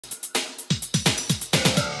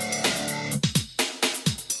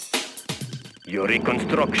Yuri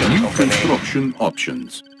construction New opening. construction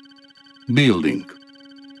options. Building.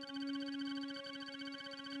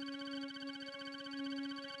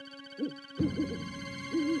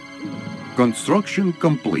 Construction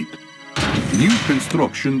complete. New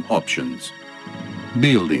construction options.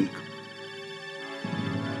 Building.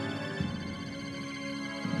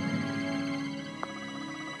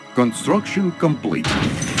 Construction complete.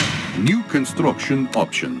 New construction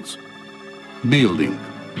options. Building.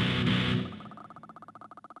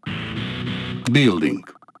 Building.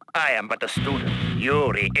 I am but a student.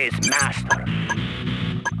 Yuri is master.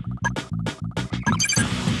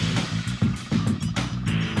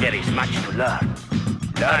 There is much to learn.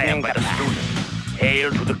 I am but a student.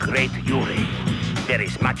 Hail to the great Yuri. There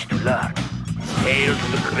is much to learn. Hail to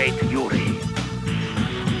the great Yuri.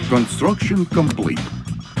 Construction complete.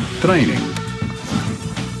 Training.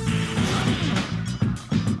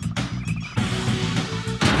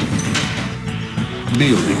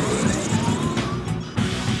 Building.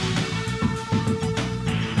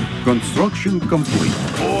 Construction complete.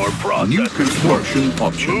 Ore processing. New construction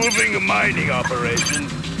options. Moving a mining operation.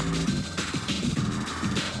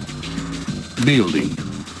 Building.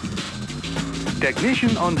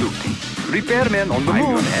 Technician on duty. Repairman on the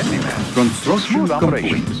move. Handyman. Construction Smooth complete.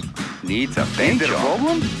 operations. Needs a paint job.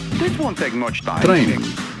 Problem? This won't take much time. Training.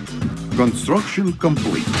 Construction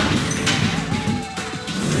complete.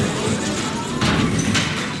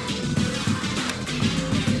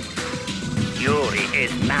 Yuri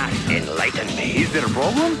is master. Enlighten me. Is there a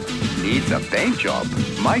problem? Needs a paint job.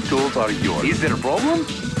 My tools are yours. Is there a problem?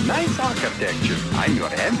 Nice architecture. I'm your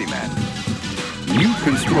handyman. New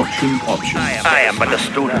construction options. I am but a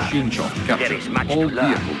student. Machine shop There captured. is much All to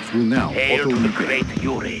learn. vehicles will now Hail auto to the repair. great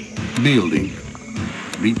Yuri. Building.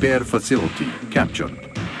 Repair facility captured.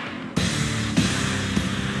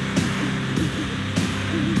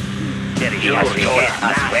 There is Yuri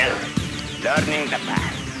as well. Learning the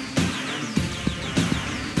path.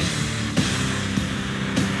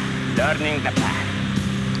 Learning the path.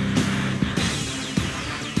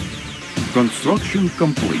 Construction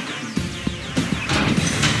complete.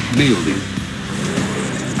 Building.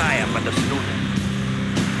 I am but a student.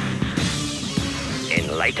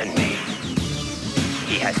 Enlighten me.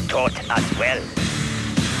 He has taught us well.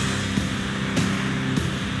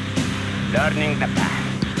 Learning the path.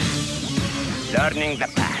 Learning the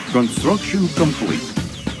path. Construction complete.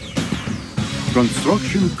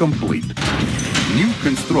 Construction complete. New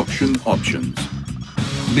construction options.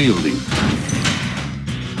 Building.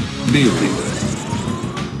 Building.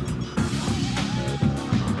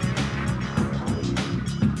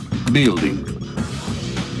 Building.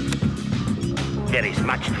 There is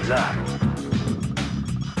much to learn.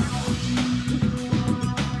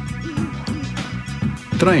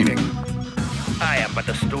 Training. I am but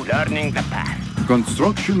a student. Learning the path.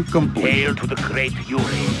 Construction complete. Hail to the great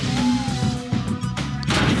Yuri.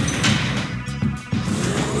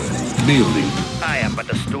 Building. I am but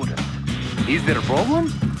a student. Is there a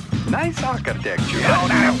problem? Nice architecture.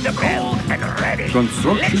 Load out the belt and ready.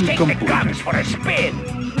 Construction Let's take complete. the guns for a spin.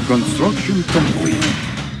 Construction complete.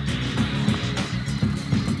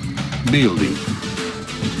 Building.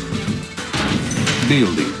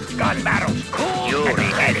 Building. Gun barrels cool and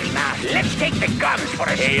ready. Let's take the guns for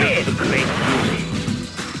a spin. Hail to the great Yuri.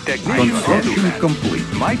 Technician on Construction duty. complete.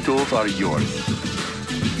 My tools are yours.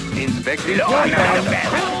 Inspecting Load out the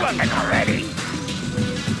belt and ready.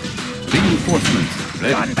 Reinforcements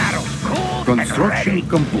Gun ready. barrels cool Construction and ready.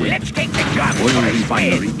 complete. Let's take the guns Oil for a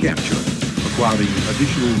refinery spin. captured. Acquiring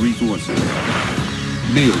additional resources.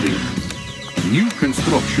 Building. New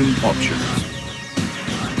construction options.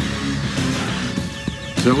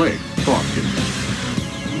 Select target.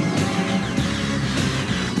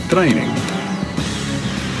 Training.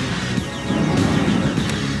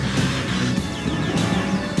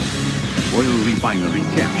 Oil refinery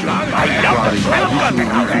captured. I love the smell of gun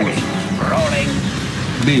Acquiring already. resources. Rolling.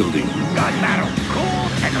 Building. Gun barrels cool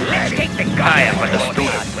and let's take the guns. I am but a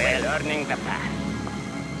student. We're learning the path.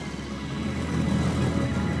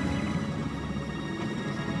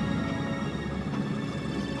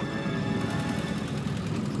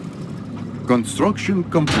 Construction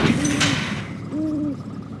complete.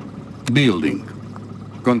 Building.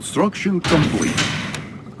 Construction complete.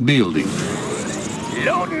 Building.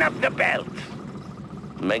 Loading up the belt.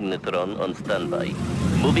 Magnetron on standby.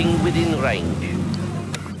 Moving within range.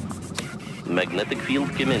 Magnetic field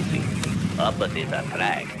commencing. Opposite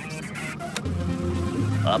attract.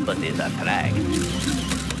 Opposite attract.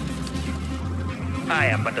 I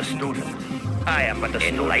am but a student. I am but a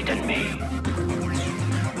student. Enlighten me.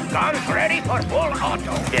 Guns ready for full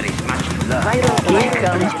auto. There is much to learn. Vital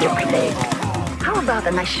eardrums deployed. How about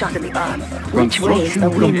a nice shot in the arm? Which way is the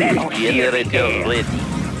Construction wind complete. blowing? Generator ready.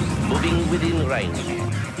 Moving within range.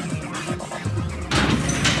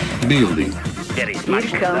 Building. There is Here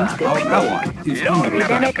much to comes the learn. Our ally is under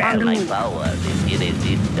attack. Epidemic on the My move. power is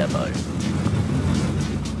irresistible.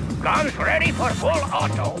 Guns ready for full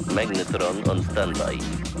auto. Magnetron on standby.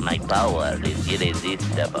 My power is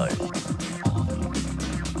irresistible.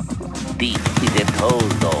 This is a toll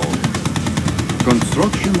zone.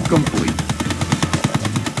 Construction complete.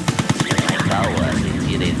 My power is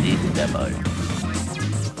irresistible.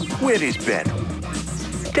 Where is Ben?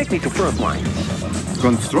 Take me to front lines.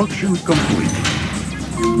 Construction complete.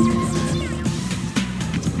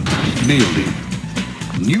 Building.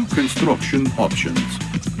 New construction options.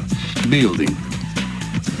 Building.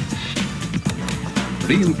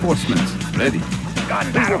 Reinforcements ready.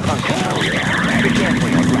 Gun barrel control. Be careful,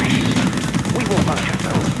 your flash. We will puncture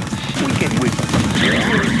through. We can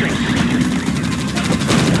whip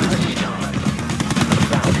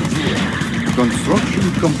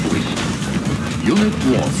Construction complete. Unit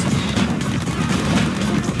lost.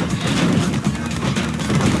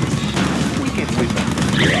 We can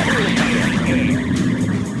whip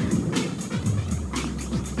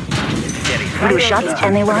Blue shots,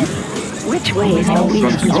 anyone? Which way is the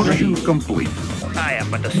wind Construction blowing? complete. I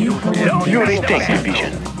am but a student. Yuri tank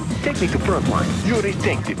division. Take me to front lines. Yuri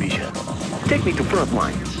tank division. Take me to front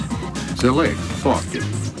lines. Select target.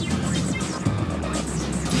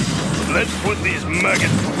 Let's put these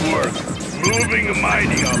maggots to work. Moving a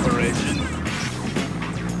mining operation.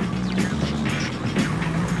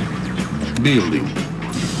 Building.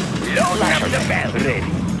 Load up the bell.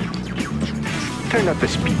 Ready. Turn up the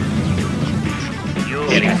speed.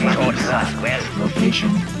 You have taught us well. Location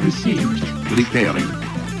received. Repairing.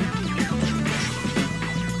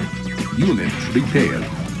 Unit repaired.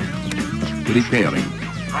 Repairing.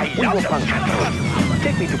 I We will love the puncture through.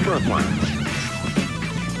 Take me to front lines.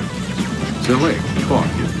 Select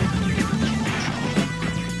target.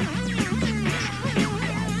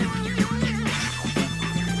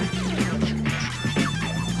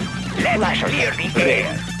 Let's clear the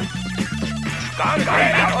air. Guns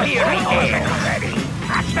ready, clear the air.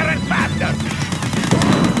 Faster and faster.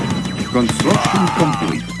 Construction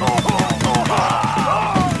complete.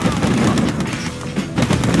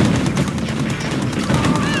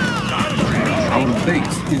 Our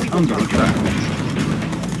base is under attack.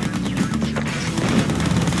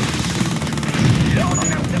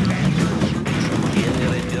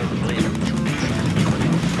 Generator ready.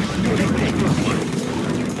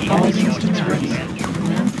 All systems ready.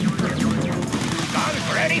 Guns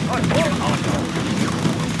ready for full auto.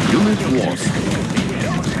 Unit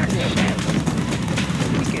lost.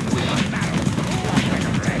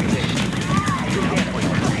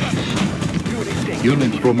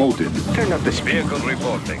 Unit promoted. Turn up the speed. Vehicle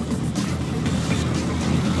reporting.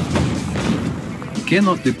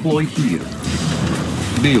 Cannot deploy here.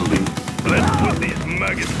 Building. Let's put these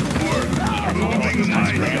maggots to work. Moving a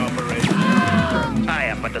mining operation. I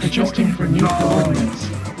am but a Adjusting student. for new coordinates.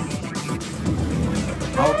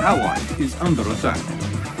 Our ally is under attack.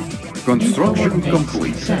 Construction Coordinates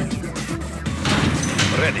complete. set.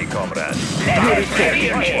 Ready, comrade. Ready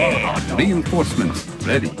for full auto. Reinforcements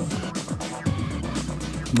ready.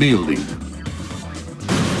 Building.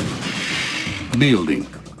 Building.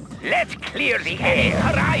 Let's clear the air.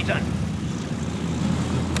 Horizon.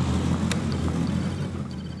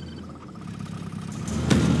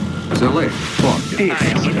 Select target. This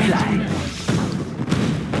is fly.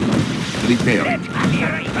 Repairing.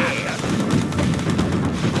 Clear the air.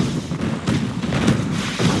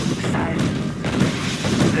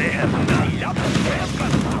 They have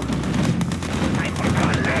not.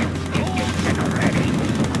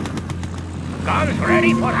 Guns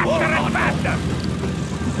ready for faster and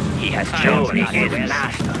faster. He has chosen his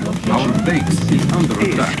master. Our base is under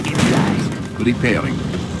attack. Repairing.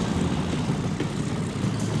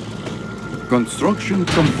 Construction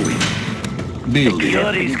complete. Building.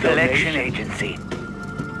 Yuri's collection agency.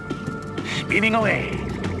 Spinning away.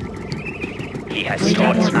 He has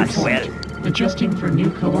taught Radar us well. report. Adjusting for new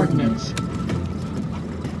coordinates.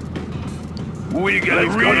 We got a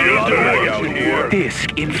real out here.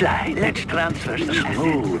 Disc in flight. Let's transfer some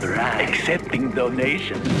smooth ride. Accepting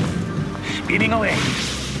donations. Spinning away.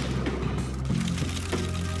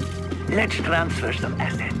 Let's transfer some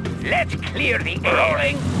assets. Let's clear the air.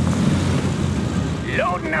 Rolling.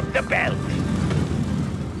 Loading up the belt.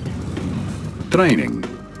 Training.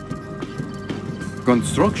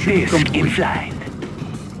 Construction Disc in complete. flight.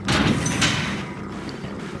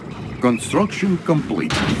 Construction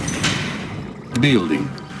complete. Building.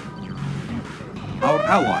 Our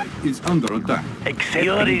ally is under attack.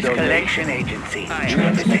 Yuri's collection agency.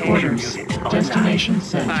 Transmit orders. Destination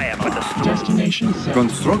set. I am but a student. Destination set.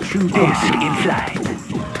 Construction Is complete. in flight.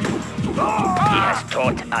 He has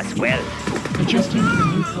taught us well. Adjusting for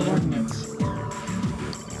new coordinates.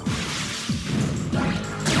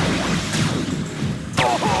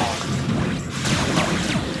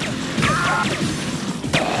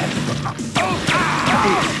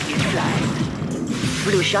 Is in flight.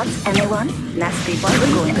 Blue shots, anyone? Last report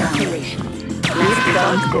going down. Last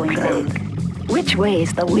report going down. Which way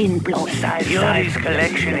is the wind blowing? Yuri's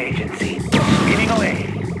collection agency. Giving away.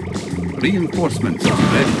 Reinforcements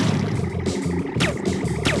are ready.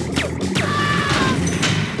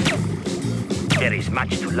 There is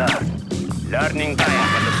much to learn. Learning I am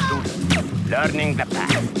but a student. Learning the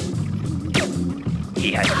path.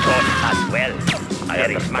 He has taught us well.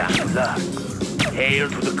 There is much to learn. Hail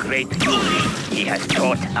to the great Yuri. He has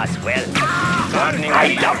taught us well. Learning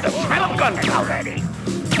I love the smell of gunpowder.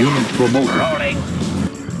 Unit promoted. Rolling.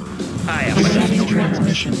 I am but a Beginning student.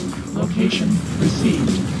 transmission. Location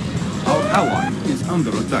received. Our ally is under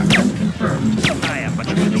attack. Confirmed. I am but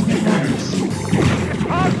a Transmit student.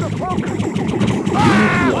 orders.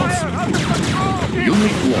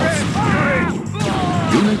 Unit lost.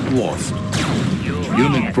 Unit lost.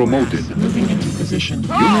 Unit promoted. Moving into position.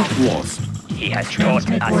 Unit lost. He has taught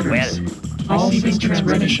Transmit us orders. well. All systems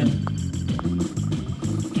ready.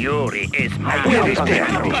 Yuri is my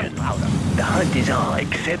television. The hunt is on.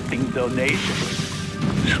 Accepting donations.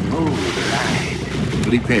 Smooth ride.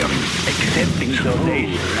 Repairing. Accepting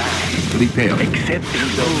donations. Repairing. Accepting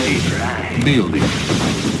donations. Building.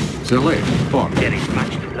 Select part. There is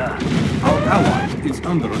much to learn. Our ally is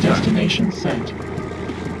under attack. Destination set.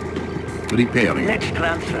 Repairing. Let's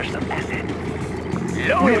transfer some assets.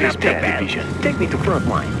 Loading up the division. Take me to front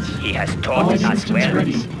lines. He has All taught us systems well.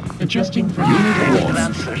 ready. Adjusting for Unit Let's lost.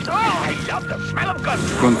 transfer some. I love the smell of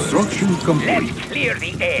gunpowder. Construction complete. Let's clear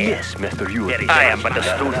the air. Yes, Mr. Yuri. I am but a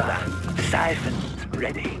student. Siphons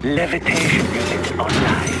ready. Levitation units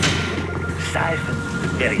online.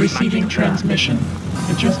 Siphons. There is receiving much to learn. transmission.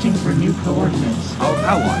 Adjusting for new coordinates. Our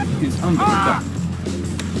ally is under attack.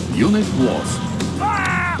 Unit lost.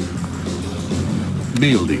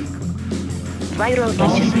 Building. Viral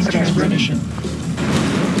All engine systems stress. ready.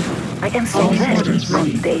 I am so All blessed orders it's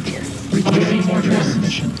ready. contagious. Receiving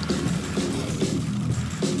transmission.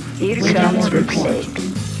 Here Status comes the report. plague.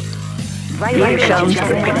 Viral sounds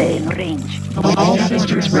in range. All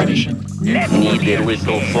systems ready. New Let me coordinates. deal with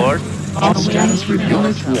go forth. All status report.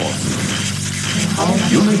 Unit lost. All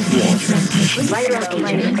Unit systems lost. transmission. Viral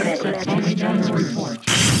engine All ready. status report.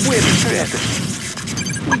 We're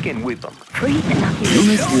interested. We can whip them. Free Unit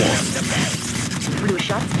inoculation. lost. Blue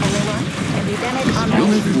shots, anyone? Every damage on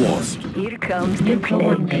Unit lost. Here comes the New plague.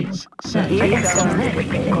 coordinates set. Here comes the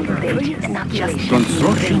plague. Free inoculation.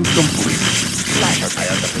 Construction Range. complete.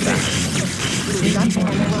 Blue shots,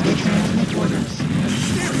 anyone? Transmit orders.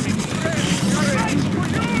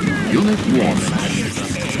 Unit lost.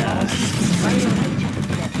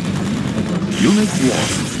 Unit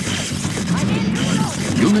lost.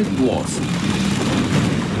 Unit lost.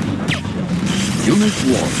 Unit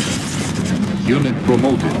lost. Unit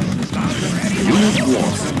promoted. Unit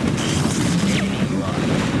lost.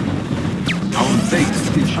 Our base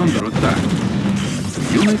is under attack.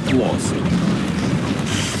 Unit lost.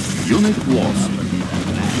 Unit lost.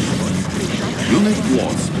 Unit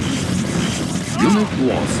lost. Unit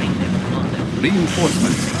lost.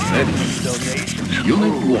 Reinforcements ready.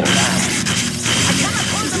 Unit lost.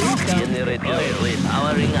 Generator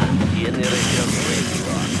powering up. Generator ready.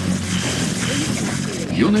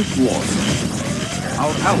 Unit lost.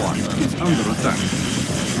 Our ally is under attack.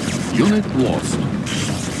 Unit lost.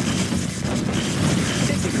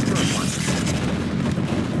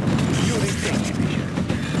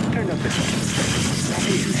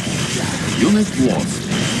 Unit lost.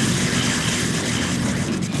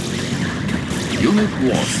 Unit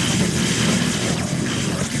lost.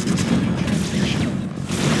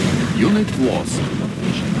 Unit lost.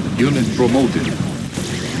 Unit promoted.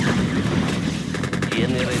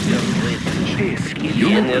 Generator ready.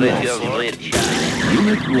 Unit Generator lost. ready.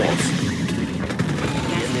 Unit lost.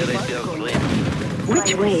 Generator ready.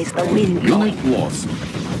 Which way is the wind blowing? Unit lost.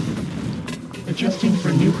 Adjusting for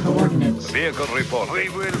new coordinates. Vehicle report. We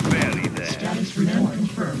will bury them. Status report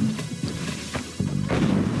confirmed.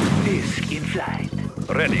 Disc in flight.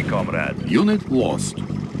 Ready, comrade. Unit lost.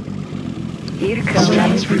 Here comes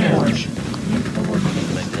Status the report. plague. New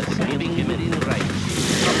coordinates. Moving him in right.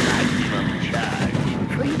 Maximum charge.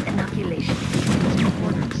 Free inoculation.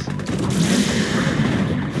 Orders.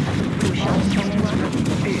 Blue shots, anyone?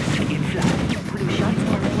 Disc in flight. Blue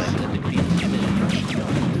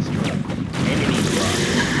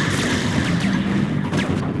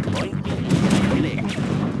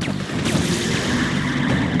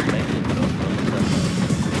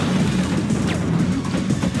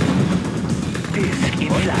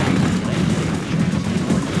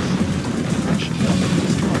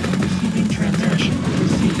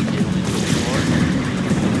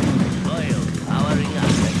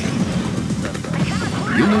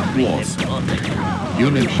Unit lost.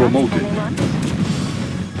 Unit promoted.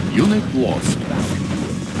 Unit lost.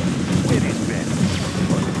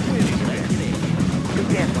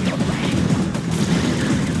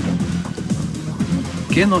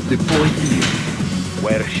 Cannot deploy here.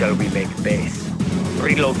 Where shall we make base?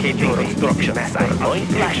 Relocating construction site.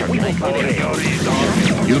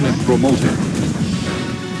 Unit promoted.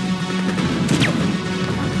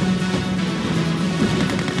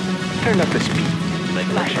 Turn up the speed.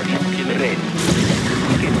 Ready.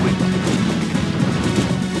 Begin with.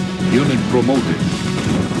 Unit promoted.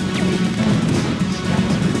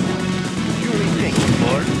 Yuri, thank you,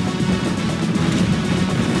 Lord.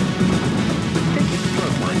 Take it for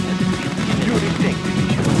one. Yuri, thank you.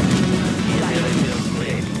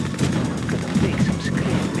 Gonna make some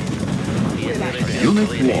screaming.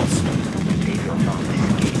 Unit lost. They will not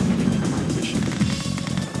escape.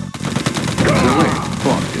 Select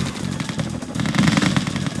target.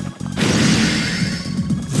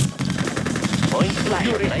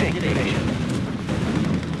 Yuri, take division.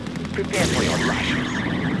 Prepare for your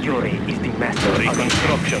lashes. Yuri is the master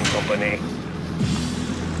reconstruction company.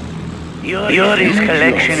 Yuri's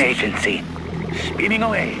collection agency. Spinning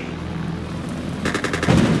away.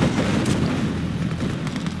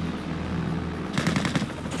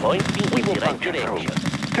 Pointing in the right direction.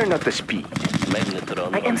 Turn up the speed.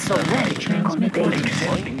 Magnetron I am so ready to contain.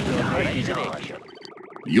 Accepting the high direction.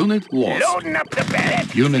 Unit lost. Loading up the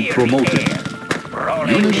bed. Unit promoted.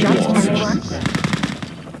 Rolling. Unit Shots, lost. anyone?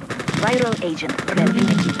 Viral agent Moving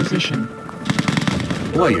ready. into position.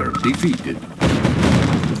 Player defeated.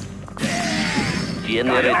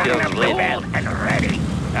 Generators ready. And ready.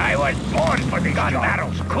 I was born for the gun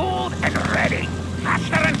barrels. Cooled and ready.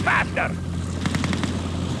 Faster and faster.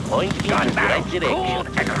 Pointing in Gun the right barrels cooled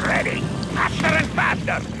direction. and ready. Faster and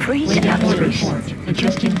faster. Freeze Waiting for activation. report.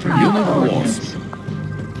 Adjusting for Unit new lost. coordinates.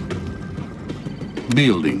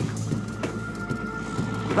 Building.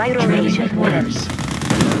 Viral Trailing agent headquarters.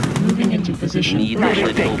 Moving into position. Need a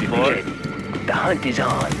little force. The hunt is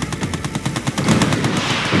on.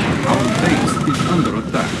 Our base is under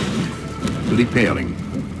attack. Repairing.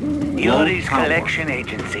 Yuri's power. collection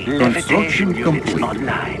agency. Construction Levitation units complete.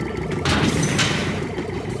 online.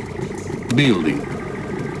 Building.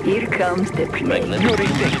 Here comes the plane. Magnetic Yuri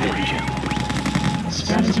field take division. division.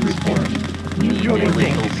 Status report. New Yuri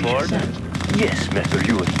coordinates take force. set. Yes, Mr.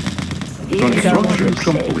 Yuri. Here comes Construction the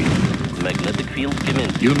plane. complete. Magnetic field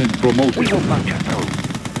commenced. Unit We promoted. will puncture through.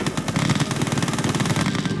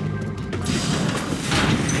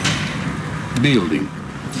 Building.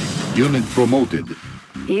 Unit promoted.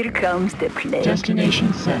 Here comes the plane.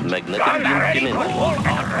 Destination set. Magnetic Gun field ready, commenced. cool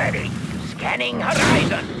and ready. Scanning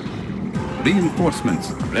horizon.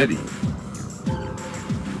 Reinforcements ready.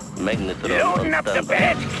 Magnetron Loading on up the standby.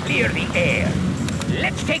 beds, clear the air.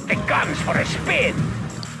 Let's take the guns for a spin.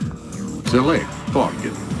 Select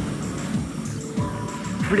target.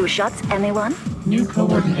 Blue shots, anyone? New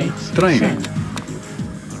coordinates Training.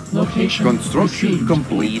 set. Location Construction received.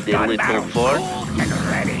 complete. Need a little barrels force. cooled and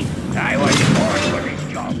ready. I was born for this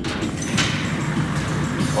job.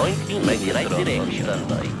 Pointing in the right direction.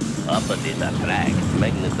 Standby. Opposite attack.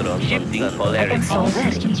 Magnetron on Shifting standby. polarity. All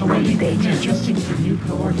Ready. systems awaiting. Contagion. Adjusting for new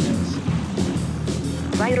coordinates.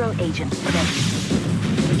 Viral agent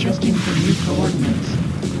ready. Adjusting for new coordinates.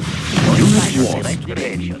 Unit In the lost. right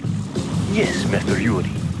direction. Yes, Mr.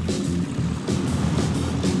 Yuri.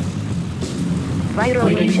 Viral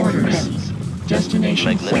Waiting agent orders. ready. Destination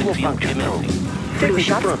Magnetic set. field commencing. Blue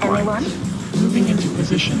shots, anyone? Moving into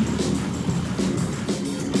position.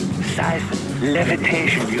 Siphon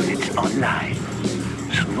levitation units online.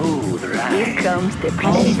 Smooth Here ride. comes the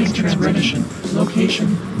All plane. systems ready. Location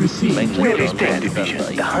received. Where is Magnetron that on division? The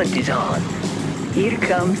standby. hunt is on. Here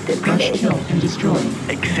comes the Crush, plane. kill, and destroy.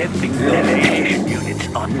 Accepting levitation units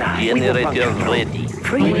online. Generators ready.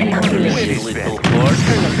 Free Waiting orders. Need activation. a little force.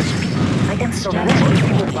 Turn up the speed. I am so Status ready.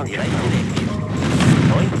 report. In the right direction.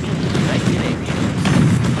 Pointing in the right direction.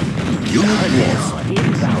 Unit lost.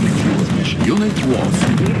 Here comes, Transmission. Unit lost.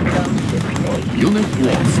 here comes the plane. Unit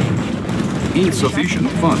lost. Insufficient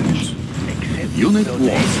funds. Unit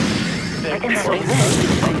lost. I am so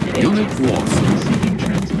ready. Unit lost. Receiving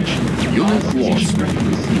transmission. Unit All lost. position ready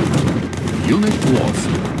received. Unit lost.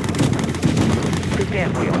 Prepare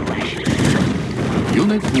for your lashes.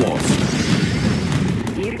 Unit lost.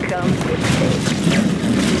 Here comes the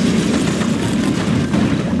plane.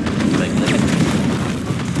 Magnetic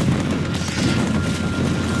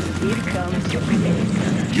Here comes the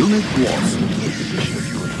plane. Unit lost.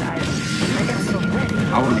 I am so ready.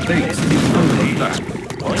 Our base is under attack.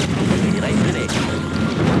 pointing in the right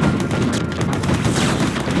direction.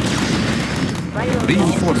 Viral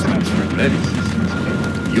Reinforcements ready.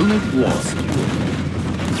 Unit lost.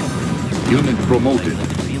 Unit promoted.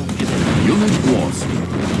 Unit lost.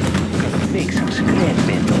 Make some scrap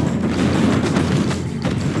metal.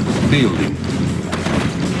 Building.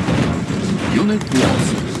 Unit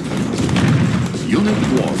lost. Unit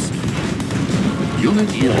lost.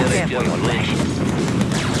 Unit lost.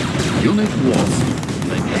 Unit lost.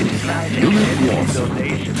 Unit lost.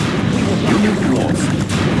 Unit lost.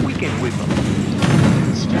 We can whip them.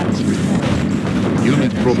 Status report.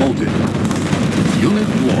 Unit promoted. Unit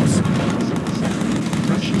lost.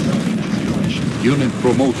 Russian building is commissioned. Unit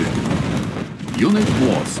promoted. Unit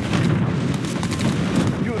lost.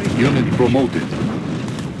 Unit promoted.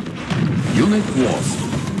 Unit lost.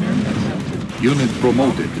 Command accepted. Unit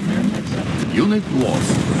promoted. Command accepted. Unit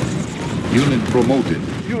lost. Unit promoted.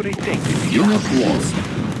 Yuri, take this. Unit lost.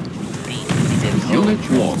 Unit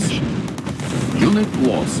lost. Unit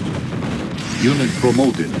lost. Unit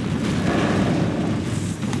promoted.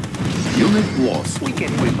 Unit lost. We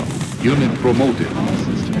can whip them. Unit promoted. All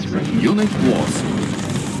systems ready. Unit lost.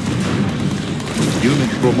 Unit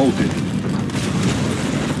promoted.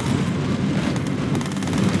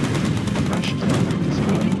 Russian building is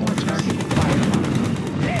building more target fire.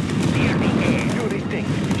 Let's clear the air. Yuri, take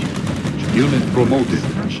this. Unit promoted.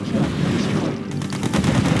 Russian building destroyed.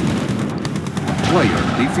 Player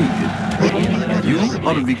defeated. You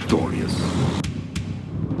are victorious.